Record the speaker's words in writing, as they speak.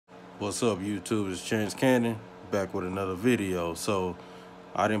What's up, YouTube? It's Chance Cannon back with another video. So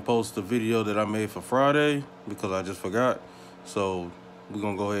I didn't post the video that I made for Friday because I just forgot. So we're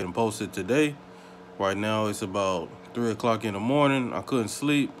gonna go ahead and post it today. Right now it's about 3 o'clock in the morning. I couldn't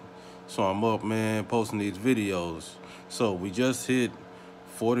sleep, so I'm up, man, posting these videos. So we just hit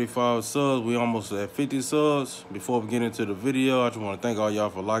 45 subs. We almost at 50 subs. Before we get into the video, I just want to thank all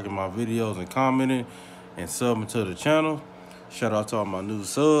y'all for liking my videos and commenting and subbing to the channel. Shout out to all my new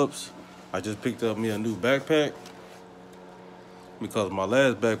subs. I just picked up me a new backpack because my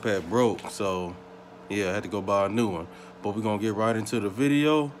last backpack broke. So yeah, I had to go buy a new one. But we're gonna get right into the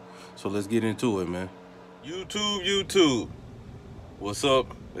video. So let's get into it, man. YouTube. What's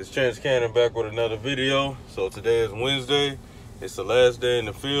up? It's Chance Cannon back with another video. So today is Wednesday. It's the last day in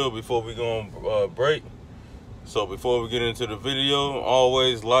the field before we go on break. So before we get into the video,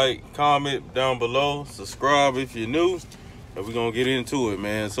 always like, comment down below, subscribe if you're new. And we're gonna get into it,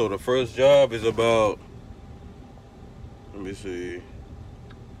 man. So the first job is about, let me see,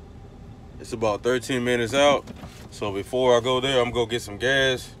 it's about 13 minutes out. So before I go there, I'm gonna get some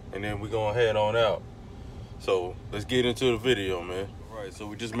gas and then we're gonna head on out. So let's get into the video, man. All right, so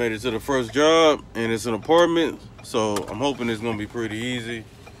we just made it to the first job and it's an apartment. So I'm hoping it's gonna be pretty easy.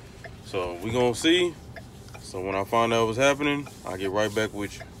 So we're gonna see. So when I find out what's happening, I'll get right back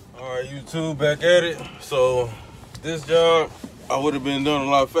with you. All right, YouTube, back at it. So this job, I would have been done a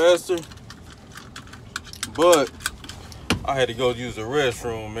lot faster, but I had to go use the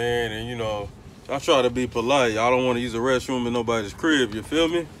restroom, man. And you know, I try to be polite. I don't want to use the restroom in nobody's crib, you feel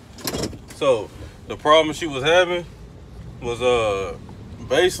me? So the problem she was having was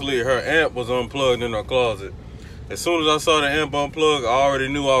basically her amp was unplugged in her closet. As soon as I saw the amp unplugged, I already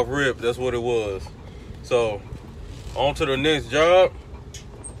knew off rip that's what it was. So on to the next job.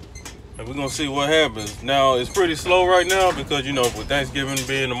 And we're gonna see what happens. Now it's pretty slow right now because you know, with Thanksgiving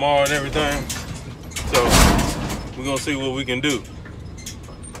being tomorrow and everything. So we're gonna see what we can do.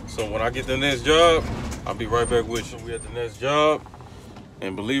 So when I get the next job, I'll be right back with you. We at the next job,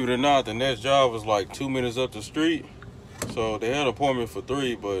 and believe it or not, the next job was like 2 minutes up the street. So they had an appointment for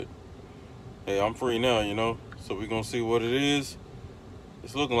 3, but hey, I'm free now, you know. So we're gonna see what it is.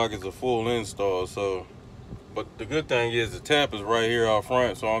 It's looking like it's a full install, so. But the good thing is the tap is right here out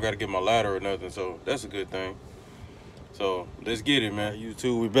front, so I don't got to get my ladder or nothing. So that's a good thing. So let's get it, man.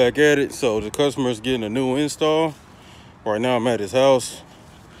 YouTube, we back at it. So the customer's getting a new install. Right now I'm at his house.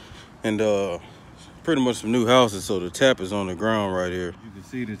 And pretty much some new houses. So the tap is on the ground right here. You can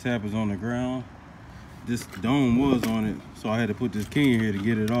see the tap is on the ground. This dome was on it, so I had to put this key in here to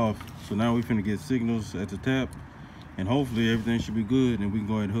get it off. So now we finna get signals at the tap. And hopefully everything should be good and we can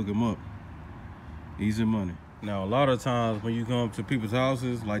go ahead and hook them up. Easy money. Now a lot of times when you come to people's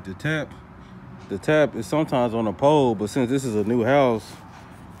houses, like the tap is sometimes on a pole, but since this is a new house,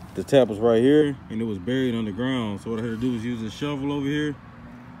 the tap was right here and it was buried underground. So what I had to do was use this shovel over here.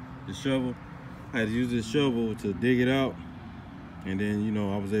 The shovel. I had to use this shovel to dig it out, and then you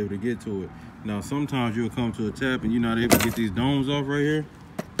know I was able to get to it. Now sometimes you'll come to a tap and you're not able to get these domes off right here.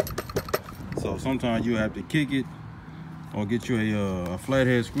 So sometimes you have to kick it or get you a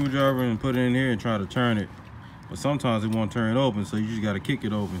flathead screwdriver and put it in here and try to turn it. But sometimes it won't turn open, so you just gotta kick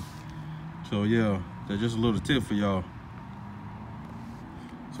it open. So yeah, that's just a little tip for y'all.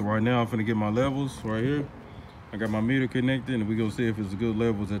 So right now I'm finna get my levels right here. I got my meter connected and we gonna see if it's good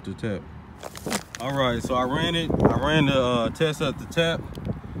levels at the tap. All right, so I ran the test at the tap,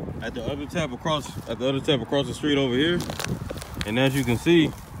 at the other tap across the street over here. And as you can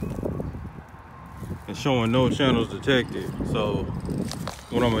see, it's showing no channels detected. So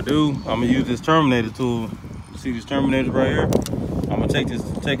what I'm gonna do, I'm gonna use this terminator tool. You see these terminators right here? I'm gonna take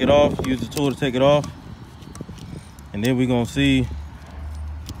it off, use the tool to take it off. And then we're gonna see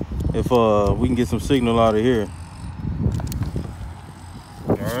if we can get some signal out of here.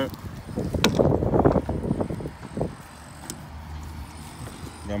 All right.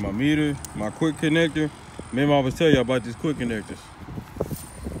 Got my meter, my quick connector. Remember I always tell you about these quick connectors.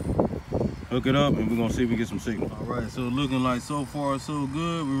 Hook it up and we're gonna see if we get some signal. All right, so looking like so far so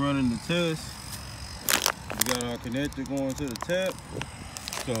good. We're running the test. We got our connector going to the tap.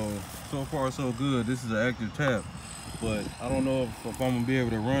 So far so good. This is an active tap, but I don't know if I'm gonna be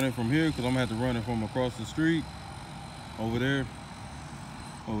able to run it from here because I'm gonna have to run it from across the street over there,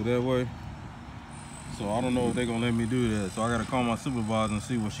 over that way. So I don't know if they're gonna let me do that. So I gotta call my supervisor and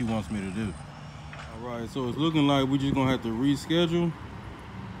see what she wants me to do. All right, so it's looking like we're just gonna have to reschedule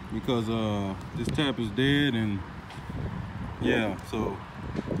because this tap is dead, and yeah, so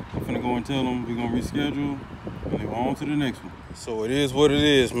I'm finna go and tell them we're gonna reschedule and then on to the next one. So it is what it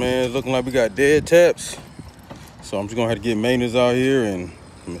is, man. It's looking like we got dead taps. So I'm just gonna have to get maintenance out here and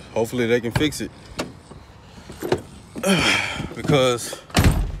Hopefully they can fix it. Because,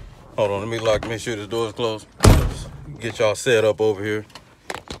 hold on, let me make sure the door's closed. Get y'all set up over here.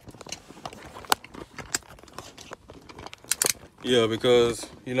 Yeah, because,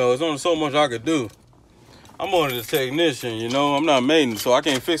 you know, there's only so much I could do. I'm only the technician, you know, I'm not maintenance, so I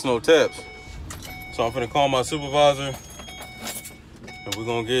can't fix no taps. So I'm finna call my supervisor, and we're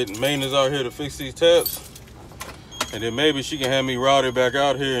gonna get maintenance out here to fix these taps. And then maybe she can have me routed back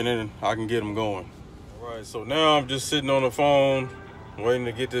out here, and then I can get them going. All right, so now I'm just sitting on the phone, waiting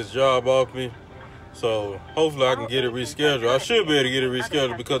to get this job off me. So hopefully I can get it rescheduled. I should be able to get it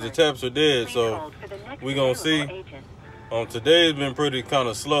rescheduled because the taps are dead, so we're gonna see. Today's been pretty kind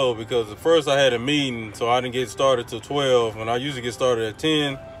of slow because at first I had a meeting, so I didn't get started till 12, and I usually get started at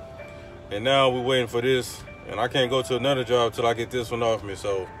 10. And now we're waiting for this, and I can't go to another job till I get this one off me.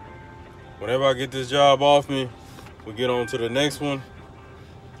 So whenever I get this job off me, we'll get on to the next one,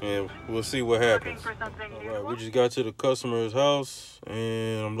 and we'll see what happens. All right, we just got to the customer's house,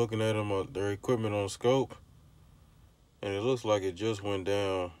 and I'm looking at them, their equipment on scope, and it looks like it just went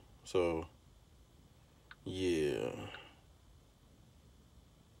down. So yeah.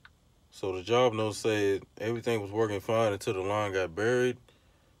 So the job note said everything was working fine until the line got buried.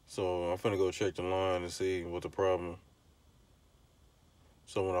 So I'm finna go check the line and see what the problem.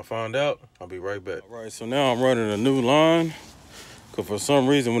 So when I find out, I'll be right back. All right, so now I'm running a new line, because for some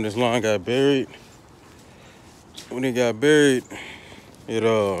reason when this line got buried,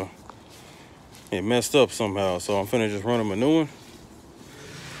 it messed up somehow. So I'm finna just run them a new one.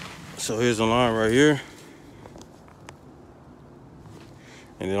 So here's the line right here.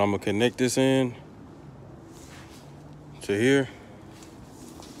 And then I'm gonna connect this in to here.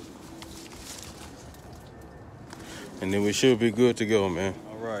 And then we should be good to go, man.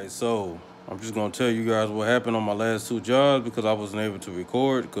 All right, so I'm just gonna tell you guys what happened on my last two jobs because I wasn't able to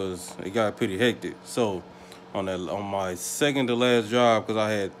record because it got pretty hectic. So on my second to last job, because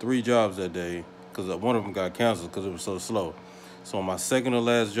I had 3 jobs that day, because one of them got canceled because it was so slow. So on my second to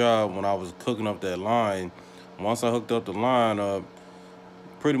last job, when I was hooking up that line, once I hooked up the line up,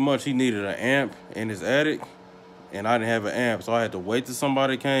 pretty much he needed an amp in his attic, and I didn't have an amp, so I had to wait till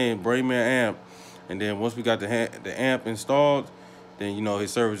somebody came, bring me an amp, and then once we got the amp installed, then, you know,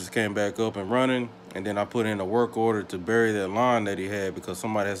 his services came back up and running, and then I put in a work order to bury that line that he had because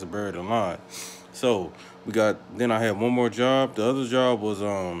somebody has to bury the line. So then I had one more job. The other job was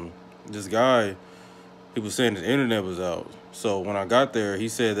this guy, he was saying his internet was out. So when I got there, he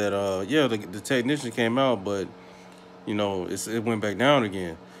said that yeah, the technician came out, but you know, it went back down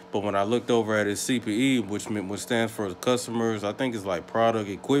again. But when I looked over at his CPE, which stands for customers, I think it's like product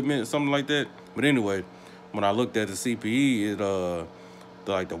equipment, something like that. But anyway, when I looked at the CPE,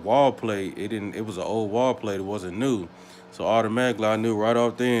 like the wall plate, it was an old wall plate, it wasn't new. So automatically I knew right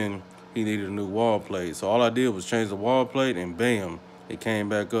off then he needed a new wall plate. So all I did was change the wall plate and bam, it came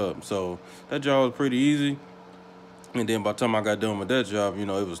back up. So that job was pretty easy. And then by the time I got done with that job, you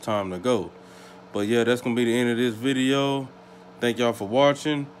know, it was time to go. But yeah, that's gonna be the end of this video. Thank y'all for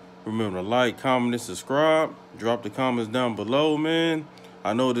watching. Remember to like, comment, and subscribe. Drop the comments down below, man.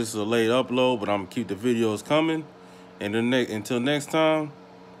 I know this is a late upload, but I'm gonna keep the videos coming. And until next time,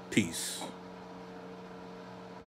 peace.